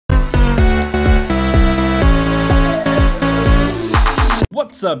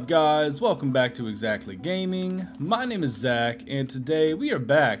What's up, guys? Welcome back to ExZacklyGaming. My name is Zach, and today we are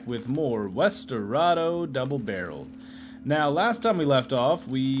back with more Westerado Double Barrel. Now, last time we left off,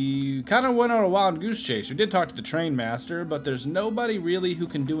 we kind of went on a wild goose chase. We did talk to the train master, but there's nobody really who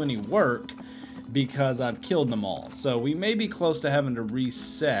can do any work because I've killed them all. So we may be close to having to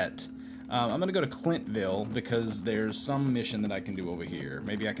reset. I'm going to go to Clintville because there's some mission that I can do over here.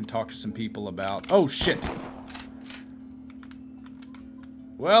 Maybe I can talk to some people about... Oh, shit!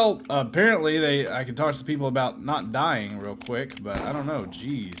 Well, apparently I can talk to people about not dying real quick, but I don't know,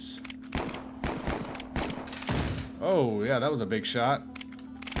 jeez. Oh, yeah, that was a big shot.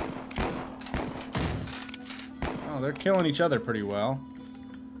 Oh, they're killing each other pretty well.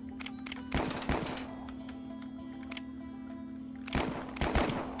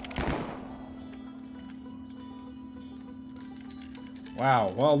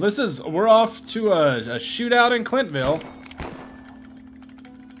 Wow, well, we're off to a shootout in Clintville.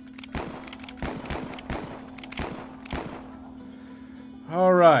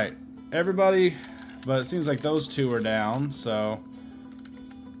 Alright, everybody, but it seems like those two are down, so...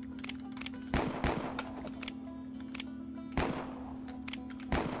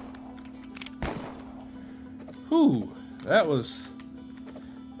 Whew, that was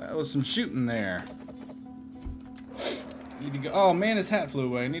some shooting there. Need to go, oh man, his hat flew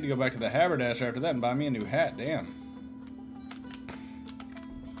away. I need to go back to the haberdasher after that and buy me a new hat, damn.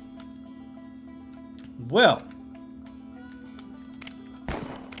 Well...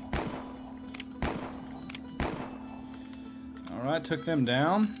 Alright, took them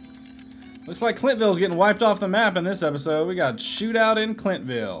down. Looks like Clintville's getting wiped off the map in this episode. We got shootout in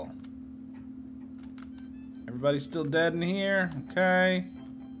Clintville. Everybody's still dead in here. Okay.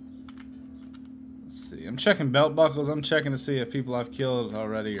 Let's see. I'm checking belt buckles. I'm checking to see if people I've killed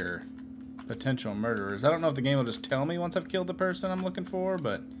already are potential murderers. I don't know if the game will just tell me once I've killed the person I'm looking for,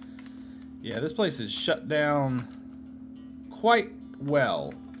 but yeah, this place is shut down quite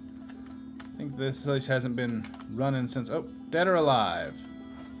well. I think this place hasn't been running since... Oh, dead or alive?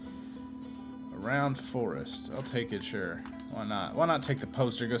 Around forest. I'll take it, sure. Why not? Why not take the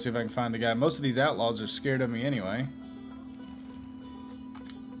poster, go see if I can find the guy. Most of these outlaws are scared of me anyway.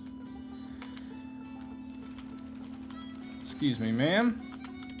 Excuse me, ma'am.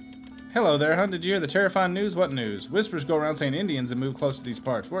 Hello there, hun. Did you hear the terrifying news? What news? Whispers go around saying Indians have moved close to these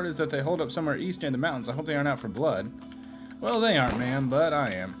parts. Word is that they hold up somewhere east near the mountains. I hope they aren't out for blood. Well, they aren't, ma'am, but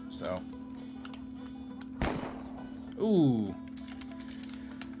I am, so... Ooh.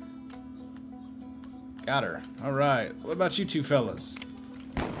 Got her. Alright. What about you two fellas?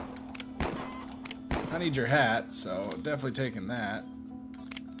 I need your hat, so definitely taking that.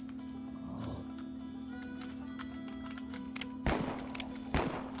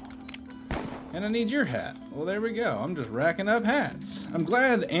 And I need your hat. Well, there we go. I'm just racking up hats. I'm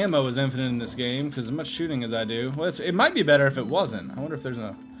glad ammo is infinite in this game, because as much shooting as I do... Well, it might be better if it wasn't. I wonder if there's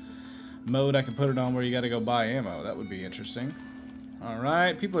a... mode I can put it on where you gotta go buy ammo. That would be interesting.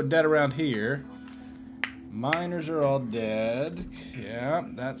 Alright, people are dead around here. Miners are all dead. Yeah,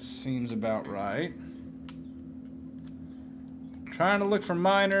 that seems about right. Trying to look for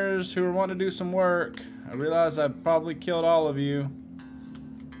miners who are wanting to do some work. I realize I probably killed all of you.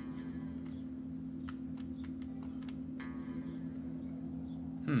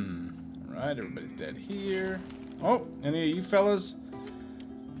 Alright, everybody's dead here. Oh, any of you fellas?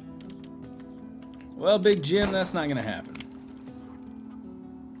 Well, Big Jim, that's not gonna happen.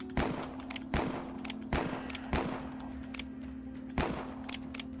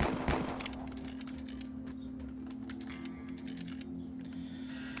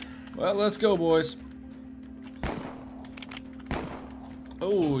 Well, let's go, boys.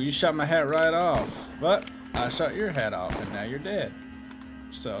 Oh, you shot my hat right off. But I shot your hat off, and now you're dead.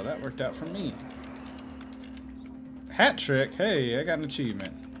 So that worked out for me. Hat trick? Hey, I got an achievement.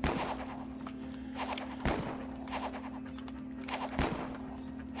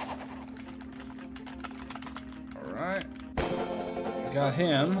 Alright. Got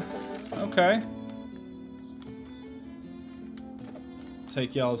him. Okay.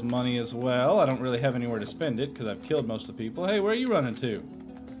 Take y'all's money as well. I don't really have anywhere to spend it because I've killed most of the people. Hey, where are you running to?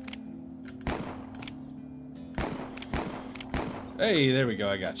 Hey, there we go.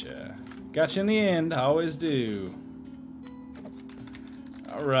 I gotcha. Gotcha in the end. I always do.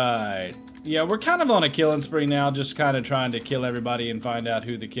 Alright. Yeah, we're kind of on a killing spree now, just kind of trying to kill everybody and find out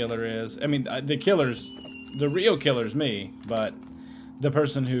who the killer is. I mean, the real killer's me, but the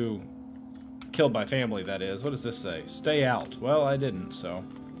person who killed my family, that is. What does this say? Stay out. Well, I didn't, so...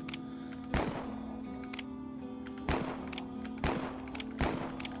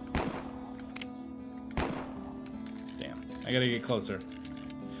 I gotta get closer.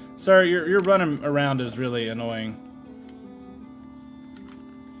 Sir, your running around is really annoying.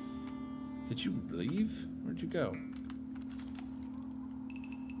 Did you leave? Where'd you go?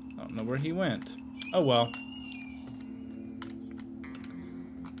 I don't know where he went. Oh well.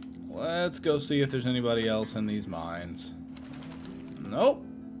 Let's go see if there's anybody else in these mines. Nope.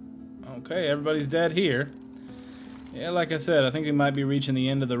 Okay, everybody's dead here. Yeah, like I said, I think we might be reaching the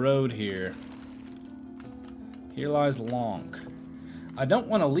end of the road here. Here lies Lonk. I don't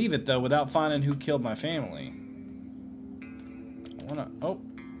want to leave it, though, without finding who killed my family. I want to... Oh.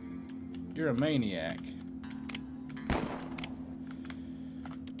 You're a maniac.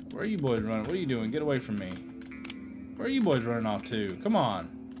 Where are you boys running? What are you doing? Get away from me. Where are you boys running off to? Come on.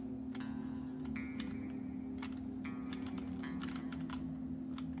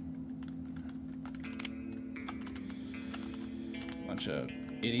 Bunch of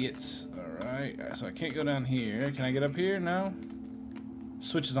idiots. Alright, so I can't go down here. Can I get up here? No.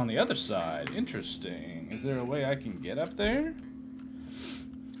 Switch is on the other side. Interesting. Is there a way I can get up there?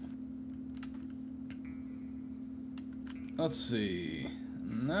 Let's see.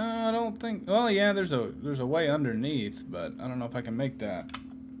 No, I don't think... Well, yeah, there's a way underneath, but I don't know if I can make that.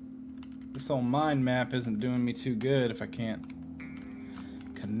 This old mine map isn't doing me too good if I can't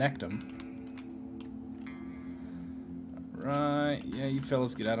connect them. Right. Yeah, you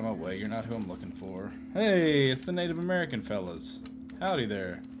fellas get out of my way. You're not who I'm looking for. Hey, it's the Native American fellas. Howdy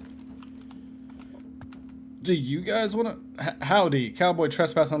there. Do you guys want to... Howdy. Cowboy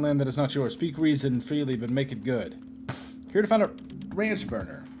trespass on land that is not yours. Speak reason freely, but make it good. Here to find a ranch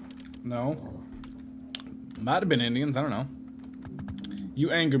burner. No. Might have been Indians. I don't know.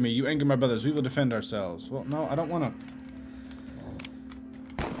 You anger me. You anger my brothers. We will defend ourselves. Well, no, I don't want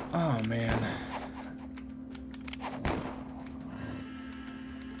to... Oh, man.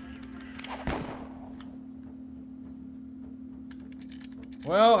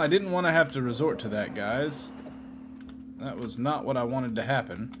 Well, I didn't want to have to resort to that, guys. That was not what I wanted to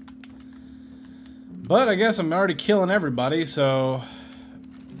happen. But I guess I'm already killing everybody, so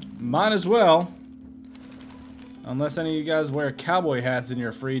might as well. Unless any of you guys wear cowboy hats in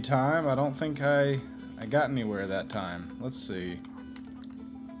your free time, I don't think I got anywhere that time. Let's see.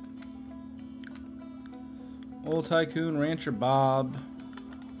 Old Tycoon, Rancher Bob.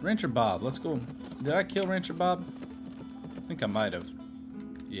 Rancher Bob, let's go. Did I kill Rancher Bob? I think I might have.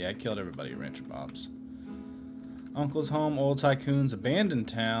 Yeah, I killed everybody at Rancher Bob's. Uncle's home, Old Tycoon's abandoned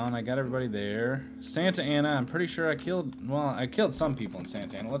town. I got everybody there. Santa Ana, I'm pretty sure I killed... Well, I killed some people in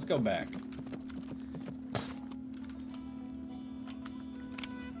Santa Ana. Let's go back.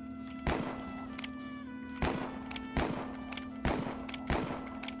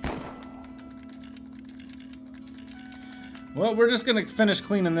 Well, we're just going to finish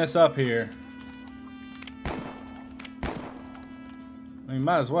cleaning this up here. I mean,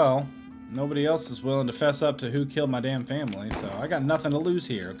 might as well. Nobody else is willing to fess up to who killed my damn family, so I got nothing to lose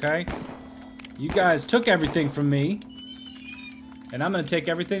here, okay? You guys took everything from me, and I'm gonna take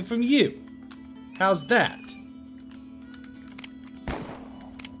everything from you. How's that?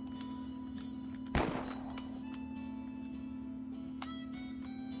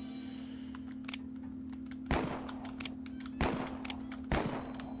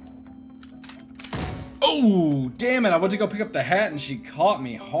 Oh, damn it. I went to go pick up the hat and she caught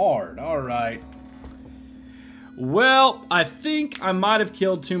me hard. Alright. Well, I think I might have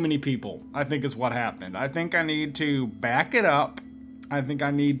killed too many people. I think is what happened. I think I need to back it up. I think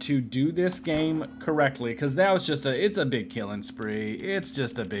I need to do this game correctly. Because now it's a big killing spree. It's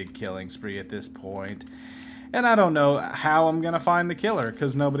just a big killing spree at this point. And I don't know how I'm going to find the killer.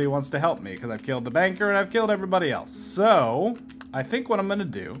 Because nobody wants to help me. Because I've killed the banker and I've killed everybody else. So, I think what I'm going to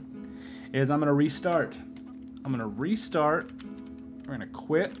do is I'm going to restart. I'm going to restart. We're going to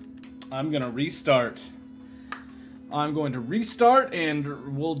quit. I'm going to restart. I'm going to restart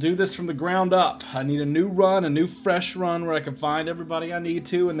and we'll do this from the ground up. I need a new run, a new fresh run where I can find everybody I need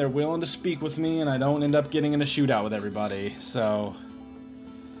to and they're willing to speak with me and I don't end up getting in a shootout with everybody. So,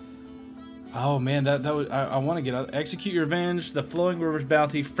 oh man, that was, I want to get out. Execute your revenge, the Flowing Rivers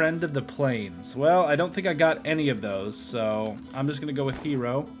Bounty, Friend of the Plains. Well, I don't think I got any of those, so I'm just going to go with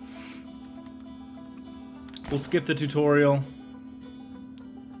Hero. We'll skip the tutorial.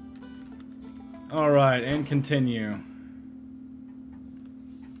 Alright, and continue.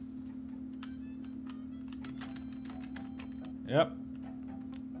 Yep.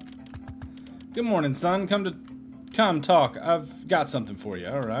 Good morning, son. Come talk. I've got something for you,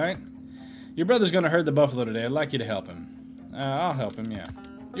 alright? Your brother's gonna herd the buffalo today. I'd like you to help him. I'll help him, yeah.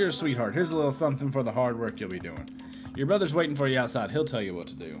 You're a sweetheart. Here's a little something for the hard work you'll be doing. Your brother's waiting for you outside. He'll tell you what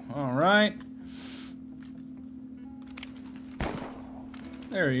to do. Alright.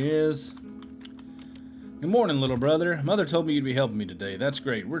 There he is. Good morning, little brother. Mother told me you'd be helping me today. That's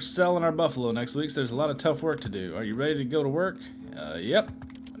great. We're selling our buffalo next week, so there's a lot of tough work to do. Are you ready to go to work? Yep.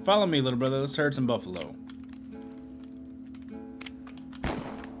 Follow me, little brother. Let's herd some buffalo.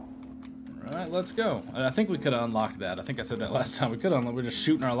 Alright, let's go. I think we could have unlocked that. I think I said that last time. We could have. We're just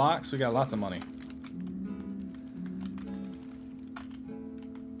shooting our locks. We got lots of money.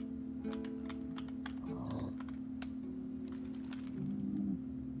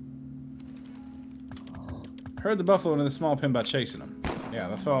 Herd the buffalo into the small pen by chasing them. Yeah,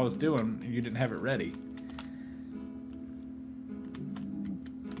 that's what I was doing. You didn't have it ready.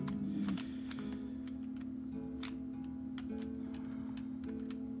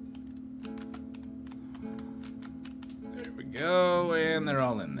 There we go, and they're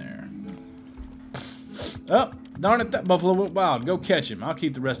all in there. Oh, darn it, that buffalo went wild. Go catch him. I'll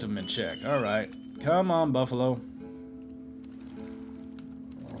keep the rest of them in check. All right. Come on, buffalo.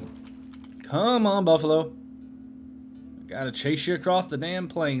 Come on, buffalo. Gotta chase you across the damn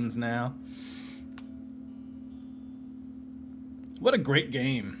plains now. What a great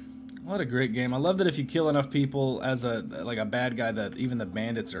game. What a great game. I love that if you kill enough people as a bad guy that even the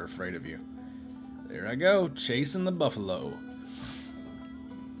bandits are afraid of you. There I go, chasing the buffalo.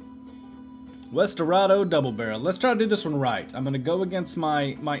 Westerado double barrel. Let's try to do this one right. I'm gonna go against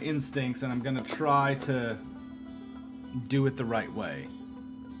my instincts and I'm gonna try to do it the right way.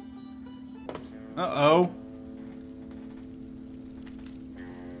 Uh-oh.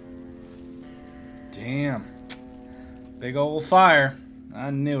 Damn. Big old fire.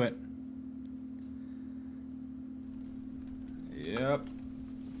 I knew it. Yep.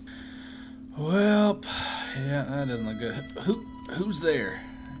 Well, yeah, that doesn't look good. Who's there?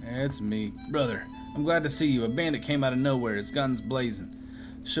 It's me. Brother, I'm glad to see you. A bandit came out of nowhere, his guns blazing.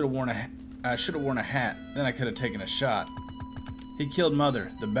 I should have worn a hat. Then I could have taken a shot. He killed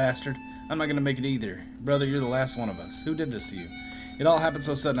Mother, the bastard. I'm not gonna make it either. Brother, you're the last one of us. Who did this to you? It all happened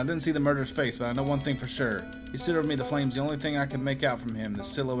so sudden. I didn't see the murderer's face, but I know one thing for sure. He stood over me, the flames. The only thing I could make out from him, the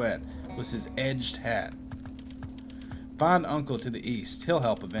silhouette, was his edged hat. Find Uncle to the east. He'll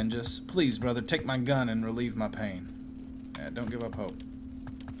help avenge us. Please, brother, take my gun and relieve my pain. Yeah, don't give up hope.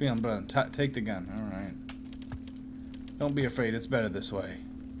 Feeling, brother. Take the gun. All right. Don't be afraid. It's better this way.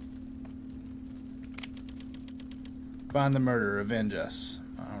 Find the murderer. Avenge us.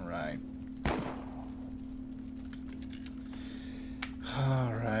 All right.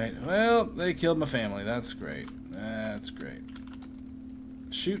 Alright, well, they killed my family. That's great. That's great.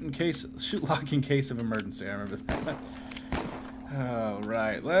 Shoot lock in case of emergency. I remember that.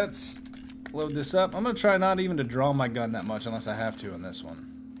 Alright, let's load this up. I'm going to try not even to draw my gun that much unless I have to in this one.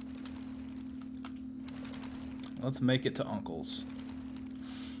 Let's make it to Uncle's.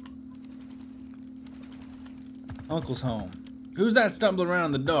 Uncle's home. Who's that stumbling around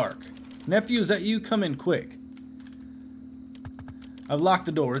in the dark? Nephew, is that you? Come in quick. I've locked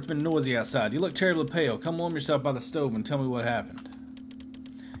the door. It's been noisy outside. You look terribly pale. Come warm yourself by the stove and tell me what happened.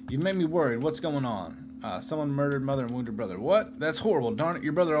 You've made me worried. What's going on? Someone murdered Mother and wounded brother. What? That's horrible. Darn it.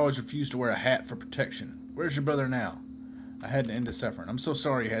 Your brother always refused to wear a hat for protection. Where's your brother now? I had to end his suffering. I'm so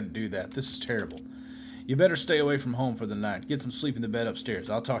sorry you had to do that. This is terrible. You better stay away from home for the night. Get some sleep in the bed upstairs.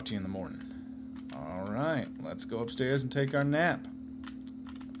 I'll talk to you in the morning. Alright. Let's go upstairs and take our nap.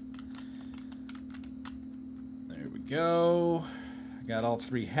 There we go. Got all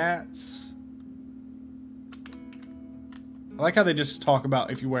 3 hats. I like how they just talk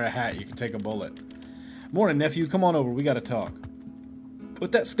about if you wear a hat, you can take a bullet. Morning, nephew. Come on over. We got to talk.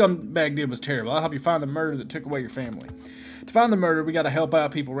 What that scumbag did was terrible. I'll help you find the murderer that took away your family. To find the murderer, we got to help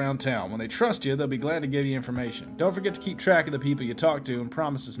out people around town. When they trust you, they'll be glad to give you information. Don't forget to keep track of the people you talk to and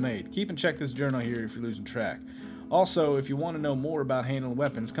promises made. Keep and check this journal here if you're losing track. Also, if you want to know more about handling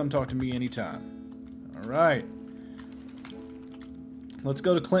weapons, come talk to me anytime. All right. Let's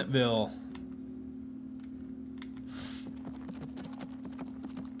go to Clintville.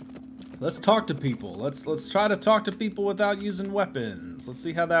 Let's talk to people. Let's try to talk to people without using weapons. Let's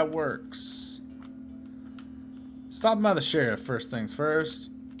see how that works. Stop by the sheriff first things first.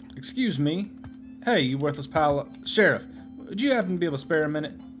 Excuse me. Hey, you worthless pile of... Sheriff, would you happen to be able to spare a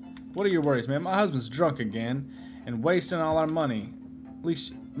minute? What are your worries, ma'am? My husband's drunk again and wasting all our money. At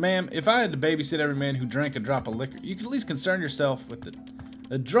least, ma'am, if I had to babysit every man who drank a drop of liquor, you could at least concern yourself with it.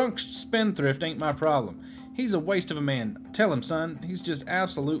 A drunk spendthrift ain't my problem. He's a waste of a man. Tell him, son. He's just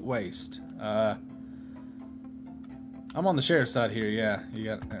absolute waste. I'm on the sheriff's side here, yeah. You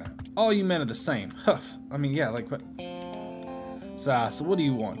got all you men are the same. Huff. I mean, yeah, like what? So what do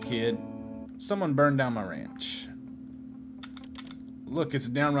you want, kid? Someone burned down my ranch. Look, it's a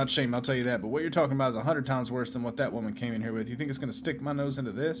downright shame, I'll tell you that, but what you're talking about is 100 times worse than what that woman came in here with. You think it's going to stick my nose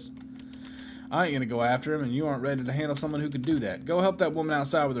into this? I ain't going to go after him, and you aren't ready to handle someone who could do that. Go help that woman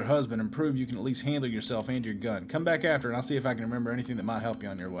outside with her husband and prove you can at least handle yourself and your gun. Come back after, and I'll see if I can remember anything that might help you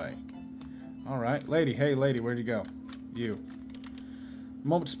on your way. Alright, lady, hey lady, where'd you go? You.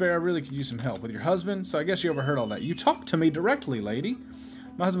 Moment to spare, I really could use some help. With your husband? So I guess you overheard all that. You talked to me directly, lady.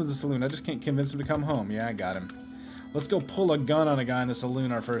 My husband's a saloon, I just can't convince him to come home. Yeah, I got him. Let's go pull a gun on a guy in the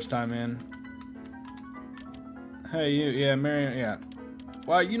saloon our first time in. Hey, you, yeah, Marion, yeah.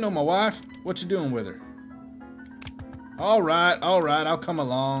 Why, you know my wife? What you doing with her? Alright, I'll come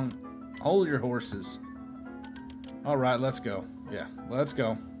along. Hold your horses. Alright, let's go. Yeah, let's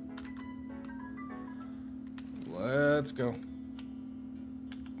go. Let's go.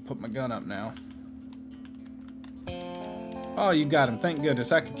 Put my gun up now. Oh, you got him. Thank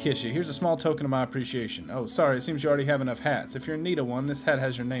goodness. I could kiss you. Here's a small token of my appreciation. Oh, sorry. It seems you already have enough hats. If you're in need of one, this hat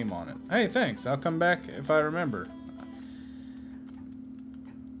has your name on it. Hey, thanks. I'll come back if I remember.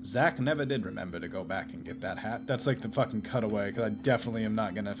 Zach never did remember to go back and get that hat. That's like the fucking cutaway, because I definitely am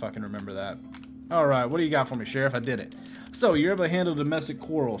not going to fucking remember that. Alright, what do you got for me, Sheriff? I did it. So, you're able to handle a domestic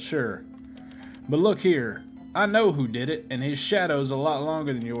quarrel, sure. But look here. I know who did it, and his shadow's a lot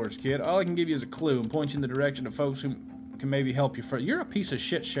longer than yours, kid. All I can give you is a clue and point you in the direction of folks who can maybe help you. You're a piece of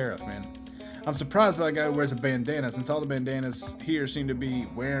shit sheriff, man. I'm surprised by a guy who wears a bandana, since all the bandanas here seem to be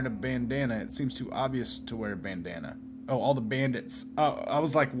wearing a bandana. It seems too obvious to wear a bandana. Oh, all the bandits. I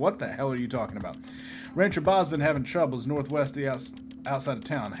was like, what the hell are you talking about? Rancher Bob's been having troubles northwest of the outside of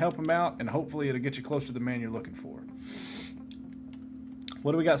town. Help him out, and hopefully it'll get you close to the man you're looking for.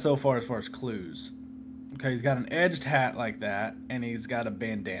 What do we got so far as clues? Okay, he's got an edged hat like that, and he's got a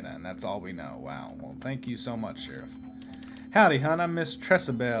bandana, and that's all we know. Wow. Well, thank you so much, Sheriff. Howdy, hon. I'm Miss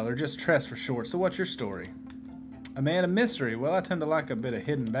Tressabelle, or just Tress for short. So what's your story? A man of mystery. Well, I tend to like a bit of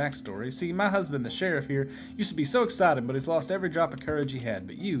hidden backstory. See, my husband, the sheriff here, used to be so excited, but he's lost every drop of courage he had.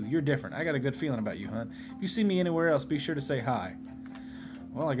 But you're different. I got a good feeling about you, hon. If you see me anywhere else, be sure to say hi.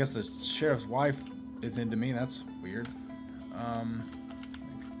 Well, I guess the sheriff's wife is into me. That's weird.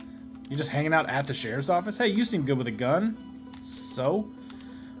 You just hanging out at the sheriff's office? Hey, you seem good with a gun. So?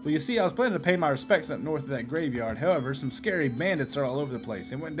 Well, you see, I was planning to pay my respects up north of that graveyard. However, some scary bandits are all over the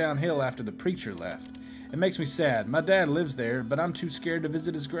place. It went downhill after the preacher left. It makes me sad. My dad lives there, but I'm too scared to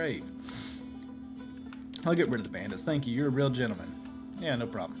visit his grave. I'll get rid of the bandits. Thank you. You're a real gentleman. Yeah, no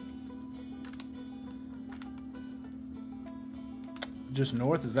problem. Just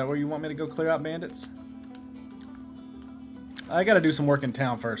north? Is that where you want me to go clear out bandits? I gotta do some work in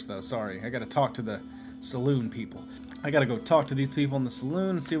town first, though. Sorry. I gotta talk to the saloon people. I gotta go talk to these people in the saloon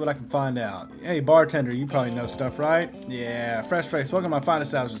and see what I can find out. Hey, bartender, you probably know stuff, right? Yeah, fresh face. Welcome to my fine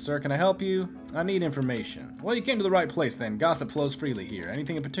establishment, sir. Can I help you? I need information. Well, you came to the right place, then. Gossip flows freely here.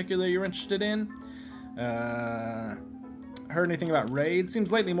 Anything in particular you're interested in? Heard anything about raids? Seems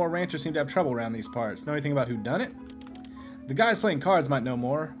lately more ranchers seem to have trouble around these parts. Know anything about who done it? The guys playing cards might know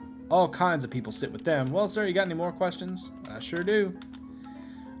more. All kinds of people sit with them. Well, sir, you got any more questions? I sure do.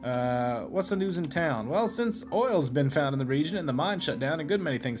 What's the news in town? Well, since oil's been found in the region and the mine shut down, a good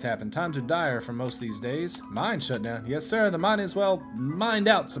many things happen. Times are dire for most these days. Mine shut down? Yes, sir. The mine is, well, mined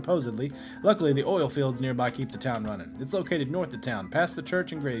out, supposedly. Luckily, the oil fields nearby keep the town running. It's located north of town, past the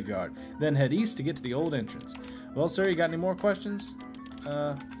church and graveyard. Then head east to get to the old entrance. Well, sir, you got any more questions?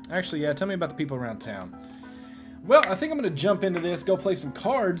 Actually, yeah, tell me about the people around town. Well, I think I'm going to jump into this, go play some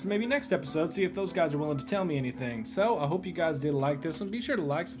cards, maybe next episode, see if those guys are willing to tell me anything. So, I hope you guys did like this one. Be sure to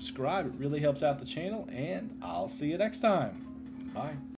like, subscribe, it really helps out the channel, and I'll see you next time. Bye.